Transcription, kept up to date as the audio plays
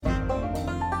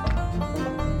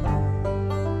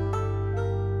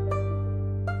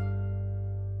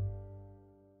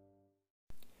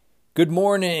Good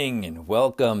morning and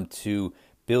welcome to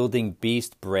Building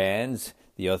Beast Brands,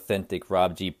 the Authentic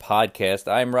Rob G podcast.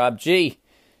 I'm Rob G.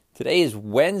 Today is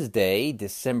Wednesday,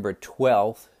 December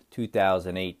 12th,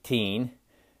 2018.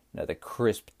 Another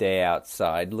crisp day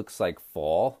outside. Looks like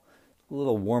fall. A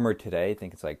little warmer today. I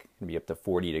think it's like going to be up to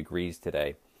 40 degrees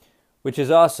today, which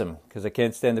is awesome because I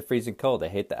can't stand the freezing cold. I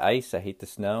hate the ice. I hate the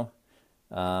snow.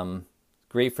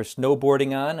 Great for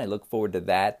snowboarding on. I look forward to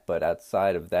that, but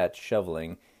outside of that,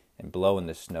 shoveling and blowing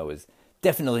the snow is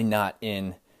definitely not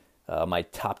in my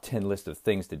top 10 list of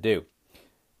things to do.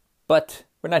 But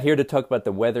we're not here to talk about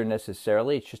the weather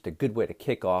necessarily. It's just a good way to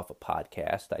kick off a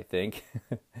podcast, I think.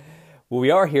 What we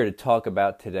are here to talk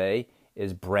about today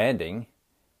is branding,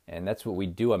 and that's what we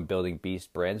do on Building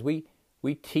Beast Brands.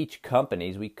 We teach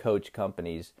companies, we coach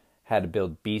companies how to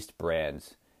build beast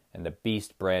brands, and the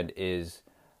beast brand is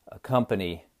a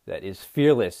company that is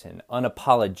fearless and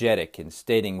unapologetic in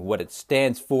stating what it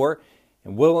stands for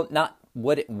and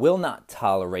what it will not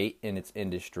tolerate in its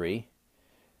industry,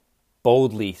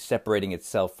 boldly separating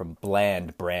itself from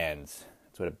bland brands.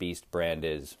 That's what a beast brand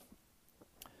is.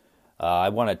 I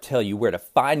want to tell you where to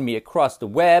find me across the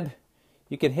web.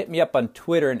 You can hit me up on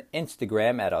Twitter and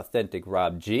Instagram at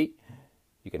AuthenticRobG.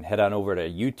 You can head on over to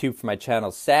YouTube for my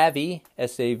channel Savvy,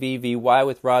 Savvy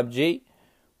with Rob G,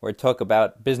 where I talk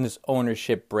about business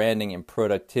ownership, branding, and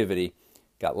productivity.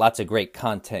 Got lots of great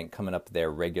content coming up there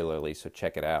regularly, so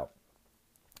check it out.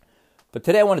 But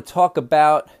today I want to talk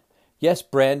about, yes,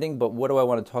 branding, but what do I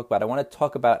want to talk about? I want to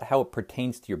talk about how it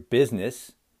pertains to your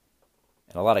business.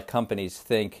 And a lot of companies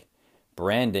think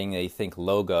branding, they think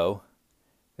logo,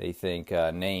 they think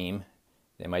name,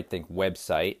 they might think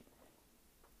website.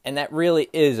 And that really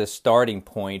is a starting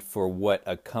point for what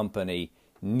a company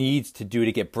needs to do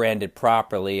to get branded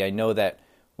properly. I know that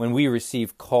when we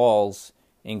receive calls,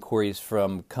 inquiries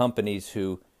from companies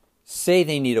who say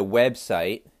they need a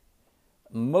website,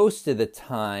 most of the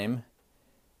time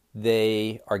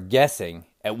they are guessing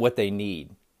at what they need.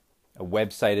 A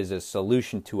website is a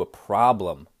solution to a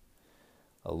problem.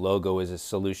 A logo is a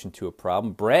solution to a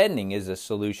problem. Branding is a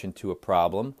solution to a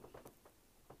problem.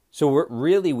 So what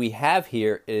really we have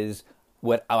here is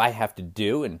what I have to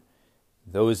do, and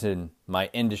those in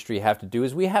my industry have to do,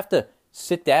 is we have to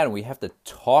sit down and we have to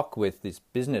talk with these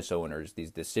business owners, these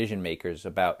decision makers,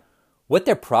 about what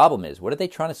their problem is. What are they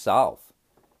trying to solve?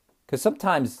 Because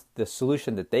sometimes the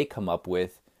solution that they come up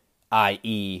with,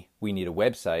 i.e. we need a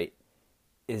website,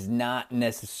 is not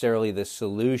necessarily the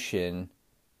solution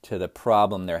to the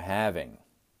problem they're having.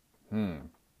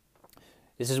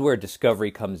 This is where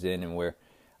discovery comes in, and where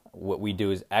what we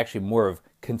do is actually more of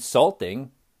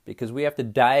consulting, because we have to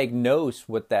diagnose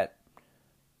what that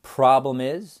problem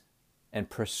is and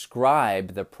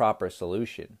prescribe the proper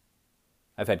solution.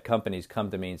 I've had companies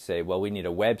come to me and say, well, we need a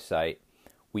website.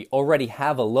 We already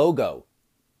have a logo,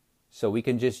 so we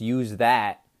can just use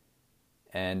that,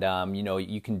 and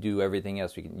you can do everything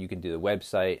else. You can do the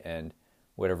website and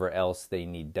whatever else they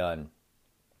need done. In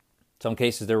some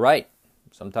cases, they're right.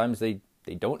 Sometimes they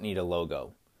don't need a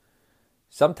logo.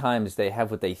 Sometimes they have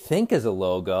what they think is a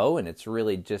logo, and it's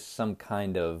really just some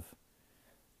kind of,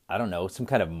 some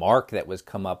kind of mark that was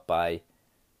come up by,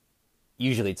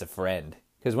 usually it's a friend.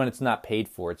 Because when it's not paid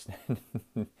for,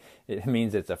 it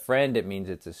means it's a friend, it means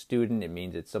it's a student, it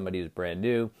means it's somebody who's brand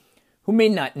new, who may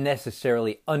not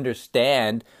necessarily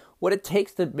understand what it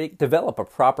takes to develop a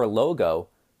proper logo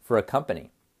for a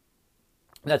company.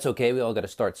 That's okay, we all got to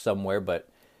start somewhere, but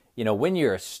when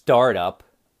you're a startup,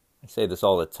 I say this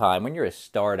all the time, when you're a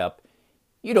startup,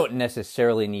 you don't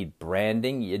necessarily need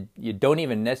branding. You don't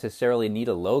even necessarily need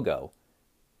a logo.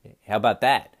 How about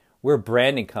that? We're a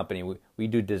branding company. We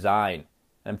do design.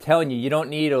 I'm telling you, you don't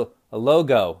need a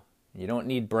logo. You don't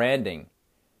need branding.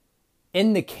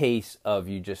 In the case of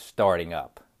you just starting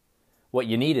up, what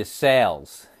you need is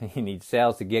sales. You need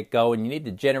sales to get going. You need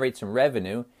to generate some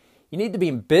revenue. You need to be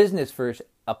in business for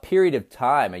a period of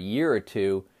time, a year or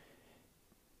two,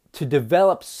 to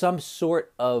develop some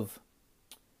sort of,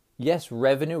 yes,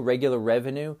 revenue, regular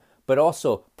revenue, but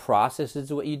also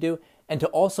processes what you do, and to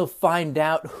also find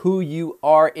out who you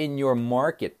are in your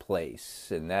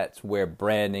marketplace. And that's where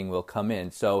branding will come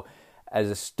in. So as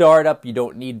a startup, you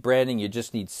don't need branding, you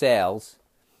just need sales.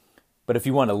 But if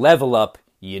you want to level up,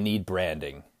 you need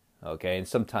branding. Okay, and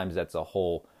sometimes that's a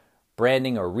whole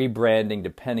branding or rebranding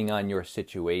depending on your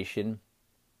situation.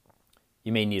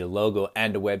 You may need a logo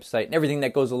and a website and everything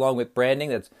that goes along with branding.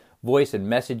 That's voice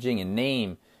and messaging and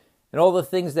name and all the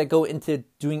things that go into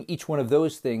doing each one of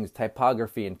those things,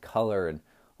 typography and color and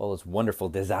all those wonderful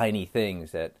designy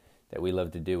things that we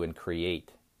love to do and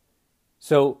create.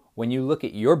 So when you look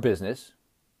at your business,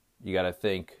 you got to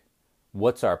think,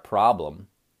 what's our problem?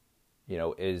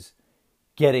 Is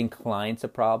getting clients a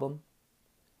problem?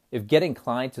 If getting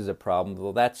clients is a problem,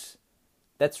 well, that's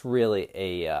really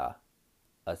a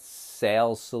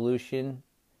sales solution,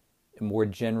 more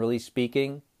generally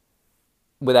speaking,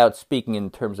 without speaking in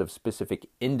terms of specific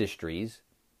industries.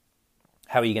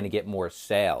 How are you going to get more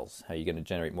sales? How are you going to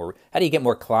generate more? How do you get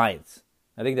more clients?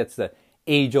 I think that's the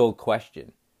age-old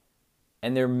question.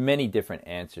 And there are many different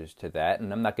answers to that,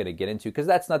 and I'm not going to get into, because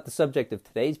that's not the subject of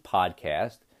today's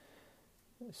podcast.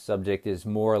 The subject is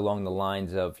more along the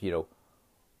lines of,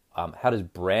 how does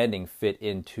branding fit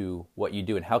into what you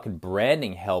do, and how can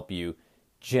branding help you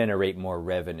generate more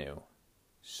revenue?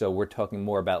 So we're talking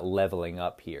more about leveling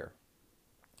up here.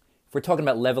 If we're talking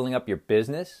about leveling up your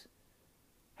business,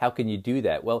 how can you do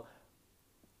that? Well,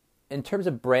 in terms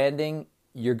of branding,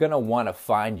 you're going to want to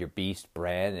find your beast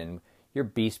brand. And your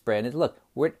beast brand is, look,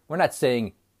 we're not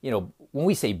saying, when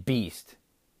we say beast,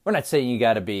 we're not saying you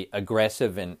got to be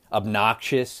aggressive and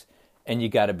obnoxious and you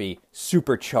got to be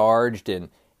supercharged. And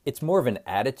it's more of an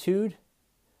attitude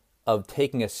of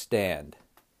taking a stand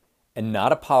and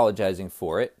not apologizing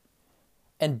for it,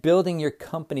 and building your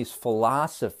company's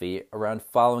philosophy around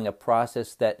following a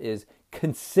process that is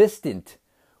consistent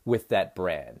with that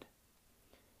brand.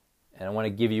 And I want to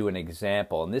give you an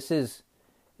example. And this is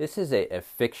a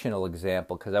fictional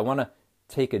example, because I want to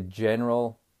take a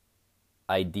general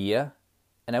idea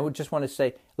and I would just want to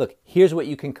say, look, here's what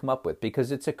you can come up with,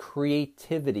 because it's a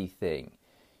creativity thing.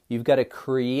 You've got to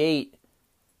create,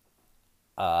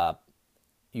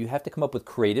 you have to come up with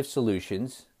creative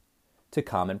solutions to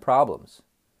common problems.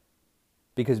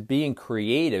 Because being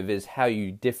creative is how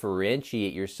you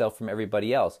differentiate yourself from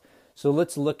everybody else. So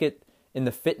let's look at in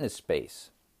the fitness space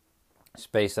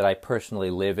that I personally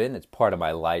live in. It's part of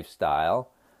my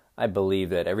lifestyle. I believe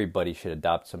that everybody should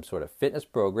adopt some sort of fitness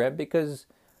program because,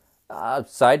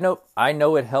 side note, I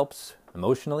know it helps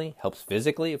emotionally, helps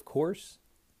physically, of course,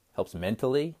 helps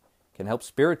mentally, can help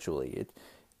spiritually.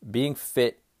 Being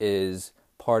fit is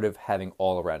part of having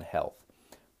all-around health.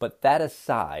 But that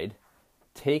aside,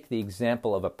 take the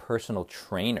example of a personal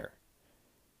trainer.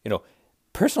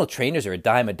 Personal trainers are a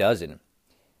dime a dozen.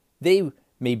 They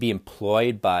may be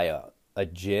employed by a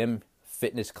gym,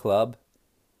 fitness club.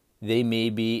 They may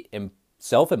be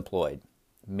self-employed.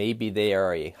 Maybe they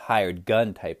are a hired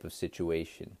gun type of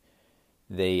situation.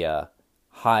 They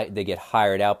get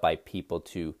hired out by people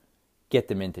to get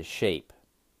them into shape.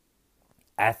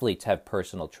 Athletes have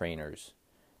personal trainers.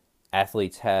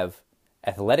 Athletes have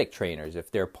athletic trainers.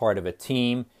 If they're part of a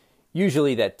team,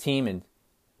 usually that team, and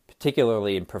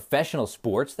particularly in professional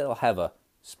sports, they'll have a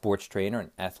sports trainer,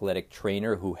 an athletic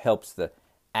trainer who helps the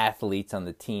athletes on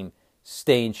the team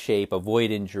stay in shape,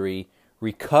 avoid injury,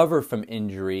 recover from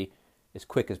injury as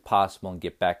quick as possible, and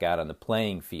get back out on the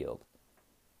playing field.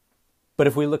 But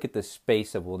if we look at the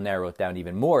space we'll narrow it down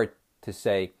even more to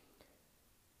say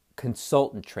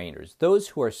consultant trainers, those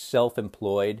who are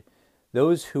self-employed,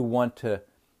 those who want to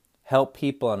help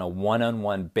people on a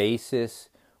one-on-one basis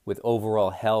with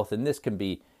overall health. And this can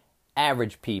be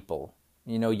average people,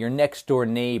 your next door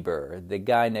neighbor, the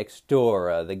guy next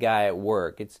door, the guy at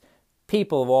work. It's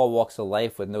people of all walks of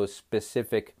life with no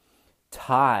specific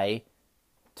tie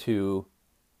to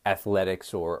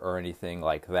athletics or anything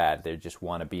like that. They just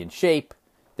want to be in shape.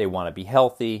 They want to be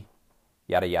healthy,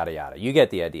 yada, yada, yada. You get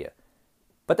the idea.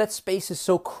 But that space is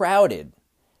so crowded.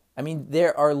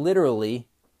 There are literally,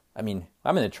 I'm in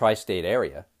the tri-state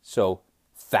area, so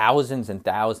thousands and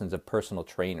thousands of personal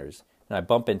trainers. And I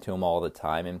bump into them all the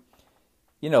time. And,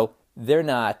 they're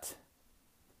not,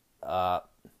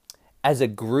 as a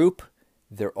group,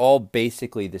 they're all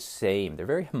basically the same. They're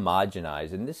very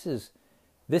homogenized. And this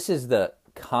is the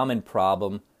common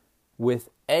problem with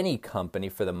any company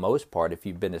for the most part, if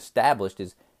you've been established,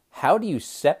 is how do you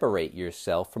separate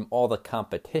yourself from all the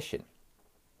competition?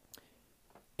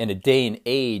 In a day and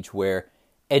age where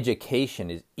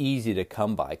education is easy to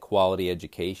come by, quality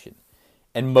education,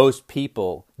 and most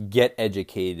people get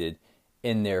educated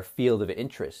in their field of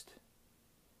interest.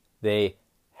 They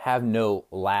have no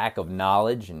lack of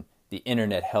knowledge, and the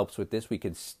internet helps with this. We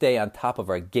can stay on top of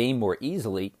our game more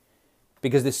easily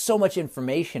because there's so much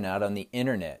information out on the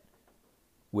internet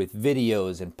with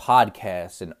videos and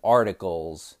podcasts and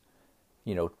articles,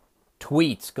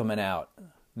 tweets coming out,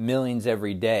 millions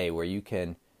every day, where you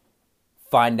can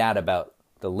find out about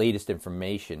the latest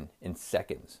information in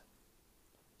seconds.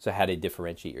 So how to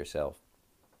differentiate yourself?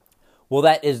 Well,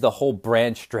 that is the whole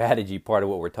brand strategy part of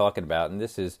what we're talking about. And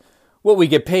this is what we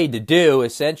get paid to do,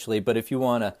 essentially. But if you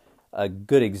want a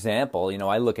good example,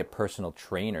 I look at personal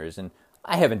trainers. And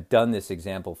I haven't done this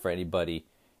example for anybody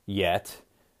yet.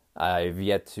 I've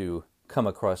yet to come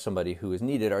across somebody who has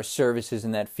needed our services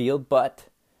in that field, but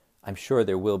I'm sure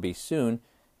there will be soon,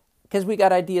 because we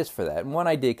got ideas for that. And one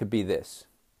idea could be this.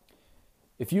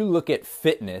 If you look at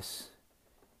fitness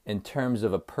in terms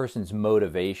of a person's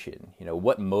motivation,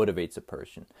 what motivates a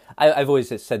person? I've always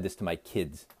said this to my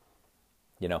kids.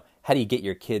 How do you get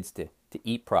your kids to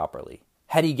eat properly?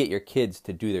 How do you get your kids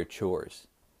to do their chores?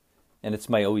 And it's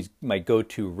my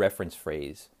go-to reference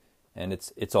phrase. And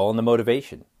it's all in the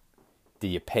motivation. Do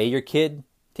you pay your kid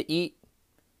to eat?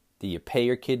 Do you pay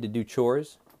your kid to do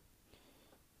chores?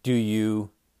 Do you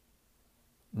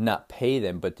not pay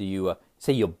them, but do you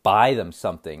say you'll buy them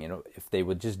something, if they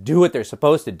would just do what they're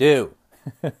supposed to do?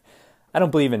 I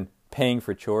don't believe in paying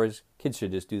for chores. Kids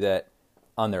should just do that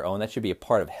on their own. That should be a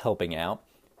part of helping out.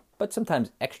 But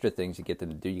sometimes extra things you get them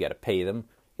to do, you got to pay them.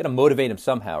 You got to motivate them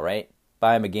somehow, right?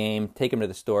 Buy them a game, take them to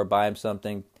the store, buy them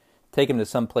something, take them to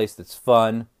some place that's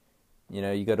fun.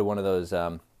 You go to one of those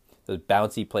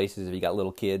bouncy places if you got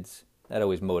little kids. That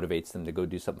always motivates them to go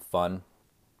do something fun.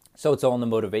 So it's all in the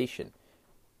motivation.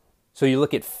 So you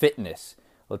look at fitness.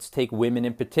 Let's take women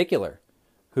in particular,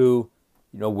 who,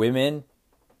 women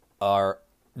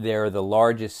they're the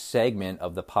largest segment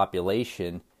of the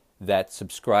population that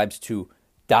subscribes to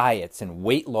diets and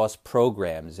weight loss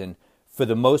programs. And for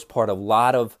the most part, a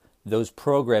lot of those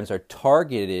programs are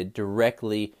targeted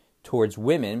directly towards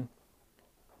women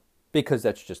because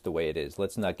that's just the way it is.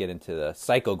 Let's not get into the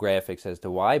psychographics as to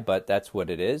why, but that's what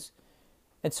it is.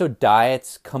 And so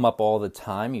diets come up all the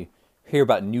time. You hear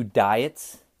about new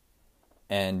diets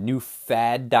and new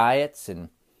fad diets and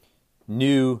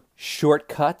new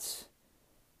shortcuts.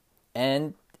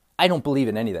 And I don't believe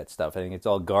in any of that stuff. I think it's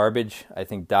all garbage.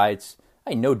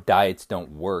 I know diets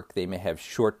don't work. They may have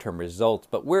short-term results,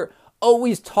 but we're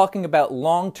always talking about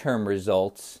long-term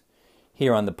results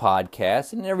here on the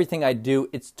podcast. And everything I do,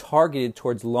 it's targeted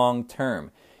towards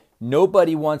long-term.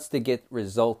 Nobody wants to get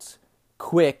results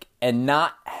quick and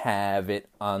not have it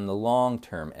on the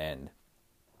long-term end.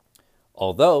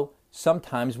 Although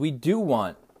sometimes we do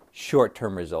want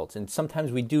short-term results, and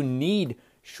sometimes we do need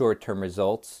short-term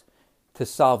results to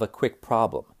solve a quick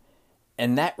problem.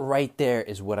 And that right there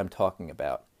is what I'm talking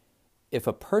about. If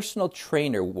a personal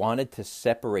trainer wanted to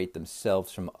separate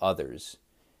themselves from others,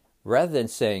 rather than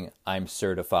saying, I'm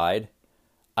certified,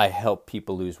 I help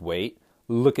people lose weight,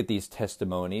 look at these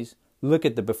testimonies, look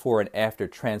at the before and after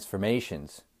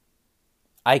transformations,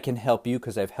 I can help you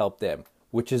because I've helped them,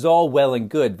 which is all well and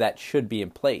good. That should be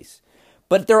in place.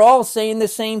 But they're all saying the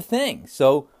same thing.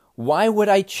 So why would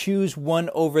I choose one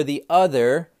over the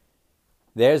other?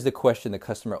 There's the question the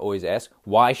customer always asks.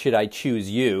 Why should I choose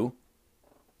you?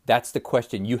 That's the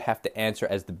question you have to answer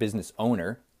as the business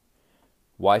owner.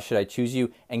 Why should I choose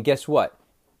you? And guess what?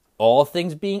 All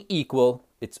things being equal,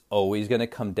 it's always going to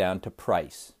come down to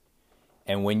price.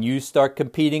 And when you start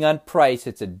competing on price,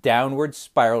 it's a downward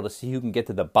spiral to see who can get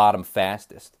to the bottom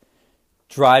fastest,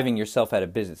 driving yourself out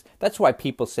of business. That's why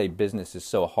people say business is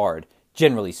so hard,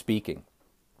 generally speaking,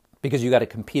 because you got to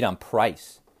compete on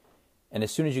price. And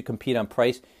as soon as you compete on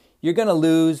price, you're going to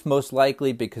lose most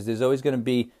likely because there's always going to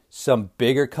be some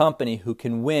bigger company who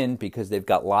can win because they've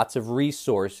got lots of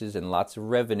resources and lots of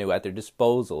revenue at their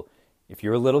disposal. If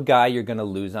you're a little guy, you're going to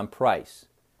lose on price.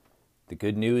 The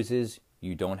good news is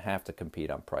you don't have to compete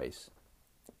on price.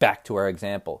 Back to our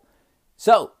example.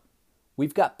 So,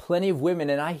 we've got plenty of women,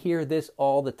 and I hear this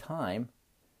all the time.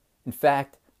 In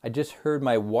fact, I just heard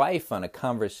my wife on a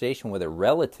conversation with a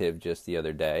relative just the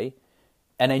other day,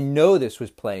 and I know this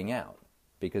was playing out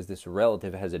because this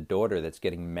relative has a daughter that's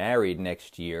getting married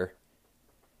next year.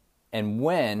 And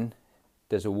when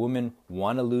does a woman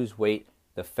want to lose weight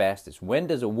the fastest? When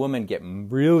does a woman get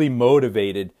really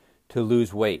motivated to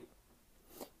lose weight?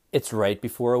 It's right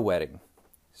before a wedding.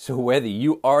 So whether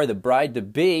you are the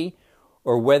bride-to-be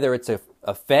or whether it's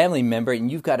a family member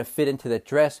and you've got to fit into that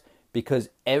dress, because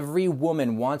every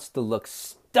woman wants to look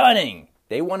stunning.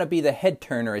 They want to be the head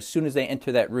turner as soon as they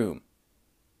enter that room.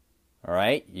 All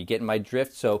right? You getting my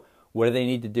drift? So what do they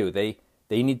need to do? They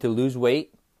need to lose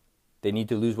weight. They need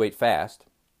to lose weight fast.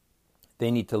 They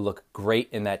need to look great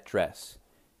in that dress.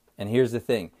 And here's the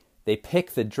thing. They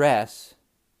pick the dress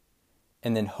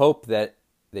and then hope that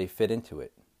they fit into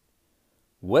it.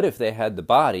 What if they had the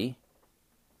body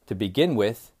to begin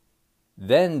with?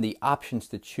 Then the options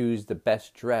to choose the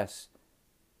best dress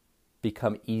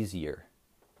become easier,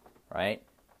 right?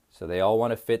 So they all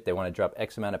want to fit. They want to drop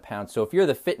X amount of pounds. So if you're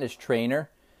the fitness trainer,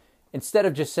 instead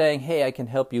of just saying, hey, I can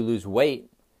help you lose weight.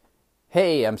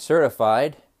 Hey, I'm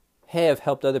certified. Hey, I've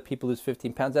helped other people lose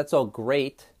 15 pounds. That's all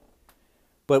great.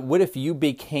 But what if you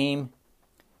became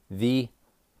the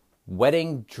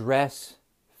wedding dress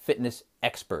fitness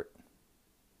expert?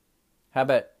 How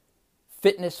about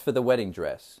fitness for the wedding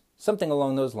dress? Something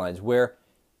along those lines, where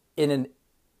in a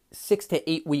 6 to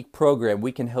 8 week program,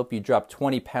 we can help you drop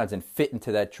 20 pounds and fit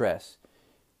into that dress.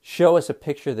 Show us a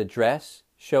picture of the dress.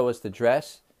 Show us the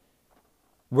dress.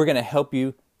 We're going to help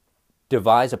you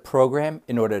devise a program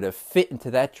in order to fit into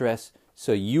that dress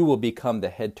so you will become the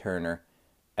head turner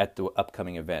at the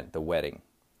upcoming event, the wedding,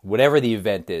 whatever the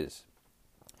event is.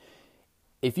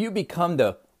 If you become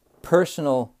the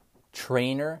personal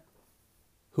trainer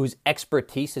whose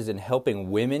expertise is in helping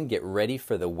women get ready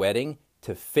for the wedding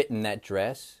to fit in that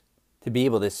dress, to be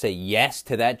able to say yes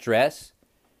to that dress,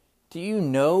 do you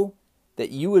know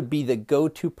that you would be the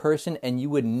go-to person and you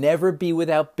would never be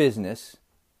without business,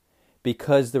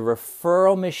 because the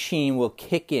referral machine will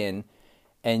kick in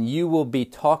and you will be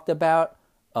talked about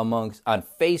on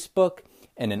Facebook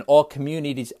and in all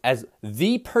communities as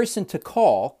the person to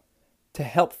call to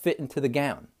help fit into the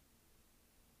gown.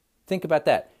 Think about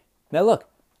that. Now look,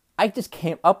 I just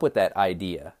came up with that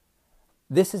idea.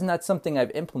 This is not something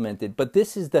I've implemented, but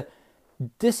this is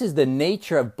the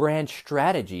nature of brand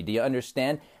strategy. Do you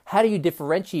understand? How do you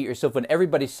differentiate yourself when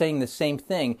everybody's saying the same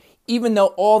thing, even though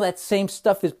all that same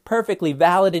stuff is perfectly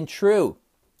valid and true?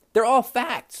 They're all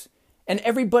facts, and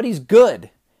everybody's good.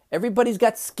 Everybody's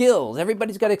got skills,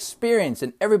 everybody's got experience,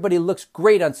 and everybody looks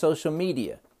great on social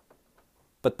media.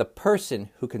 But the person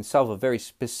who can solve a very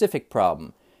specific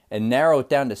problem and narrow it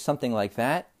down to something like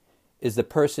that is the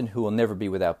person who will never be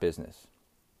without business.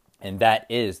 And that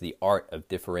is the art of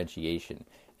differentiation,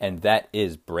 and that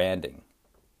is branding.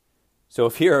 So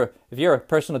if you're a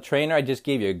personal trainer, I just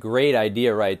gave you a great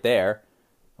idea right there.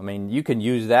 I mean, you can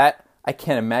use that. I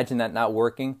can't imagine that not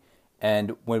working.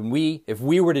 And if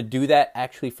we were to do that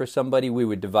actually for somebody, we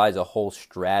would devise a whole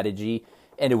strategy,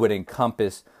 and it would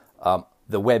encompass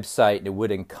the website, and it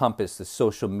would encompass the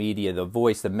social media, the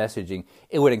voice, the messaging.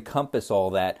 It would encompass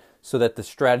all that so that the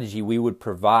strategy we would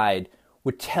provide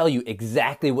would tell you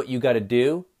exactly what you got to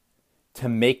do to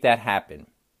make that happen.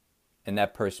 And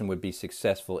that person would be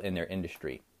successful in their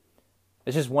industry.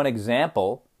 It's just one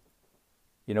example,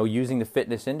 using the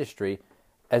fitness industry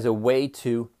as a way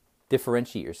to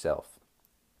differentiate yourself,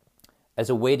 as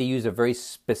a way to use a very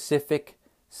specific,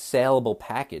 saleable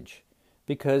package,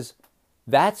 because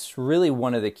that's really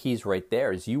one of the keys right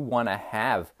there. Is you want to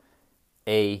have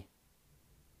a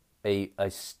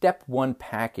step one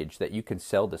package that you can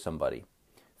sell to somebody.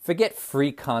 Forget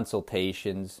free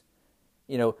consultations,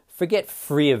 forget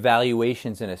free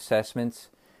evaluations and assessments.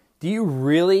 Do you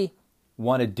really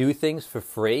want to do things for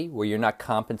free where you're not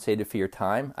compensated for your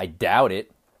time? I doubt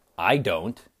it. I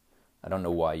don't. I don't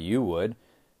know why you would.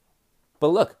 But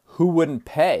look, who wouldn't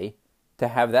pay to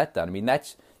have that done? I mean,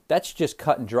 that's just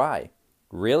cut and dry.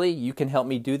 Really? You can help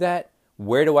me do that?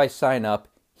 Where do I sign up?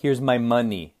 Here's my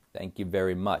money. Thank you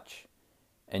very much.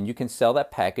 And you can sell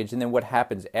that package, and then what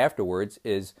happens afterwards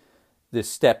is this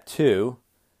step 2.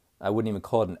 I wouldn't even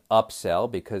call it an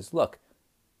upsell, because look,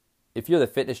 if you're the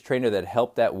fitness trainer that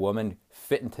helped that woman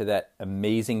fit into that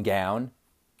amazing gown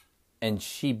and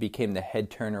she became the head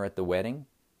turner at the wedding,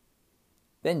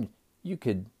 then you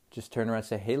could just turn around and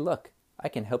say, hey, look, I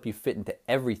can help you fit into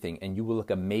everything and you will look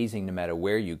amazing no matter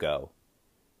where you go.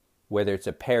 Whether it's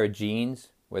a pair of jeans,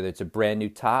 whether it's a brand new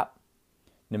top,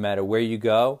 no matter where you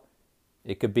go,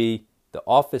 it could be the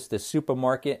office, the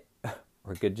supermarket,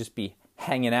 or it could just be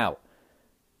hanging out,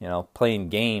 playing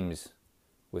games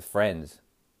with friends,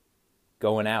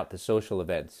 going out to social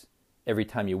events. Every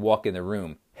time you walk in the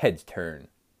room, heads turn.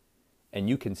 And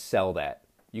you can sell that.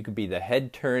 You could be the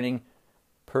head-turning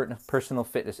personal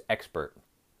fitness expert.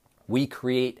 We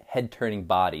create head-turning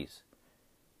bodies.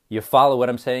 You follow what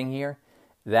I'm saying here?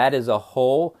 That is a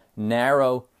whole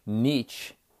narrow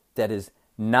niche that is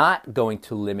not going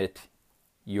to limit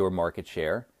your market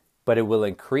share, but it will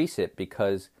increase it,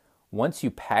 because once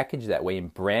you package that way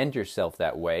and brand yourself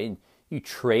that way, and you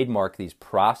trademark these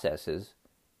processes,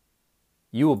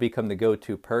 you will become the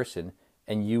go-to person,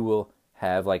 and you will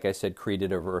have, like I said,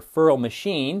 created a referral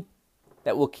machine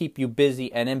that will keep you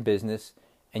busy and in business,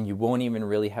 and you won't even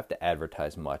really have to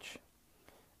advertise much.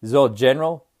 This is all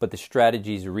general, but the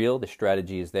strategy is real. The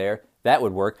strategy is there. That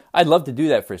would work. I'd love to do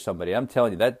that for somebody. I'm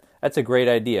telling you, that's a great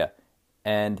idea.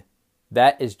 And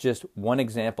that is just one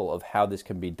example of how this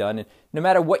can be done. And no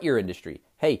matter what your industry,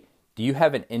 hey, do you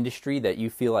have an industry that you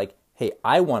feel like, hey,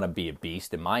 I want to be a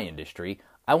beast in my industry.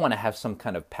 I want to have some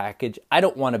kind of package. I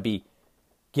don't want to be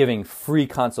giving free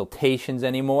consultations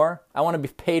anymore. I want to be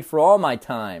paid for all my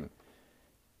time.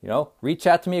 Reach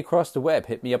out to me across the web.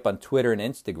 Hit me up on Twitter and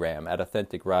Instagram at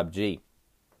AuthenticRobG.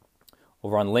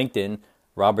 Over on LinkedIn,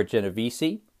 Robert Genovese.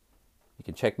 You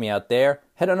can check me out there.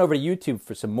 Head on over to YouTube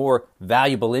for some more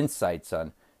valuable insights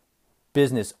on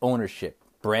business ownership,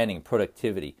 branding,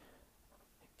 productivity.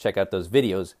 Check out those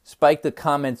videos. Spike the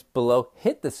comments below.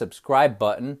 Hit the subscribe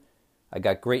button. I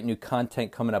got great new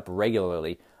content coming up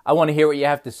regularly. I want to hear what you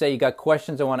have to say. You got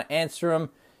questions, I want to answer them.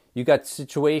 You got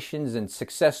situations and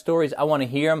success stories, I want to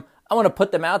hear them. I want to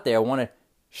put them out there. I want to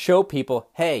show people,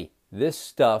 hey, this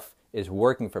stuff is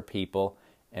working for people,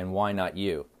 and why not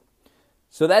you?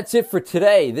 So that's it for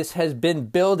today. This has been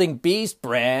Building Beast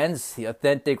Brands, the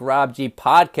Authentic Rob G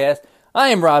podcast. I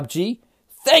am Rob G.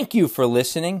 Thank you for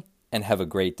listening, and have a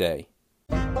great day.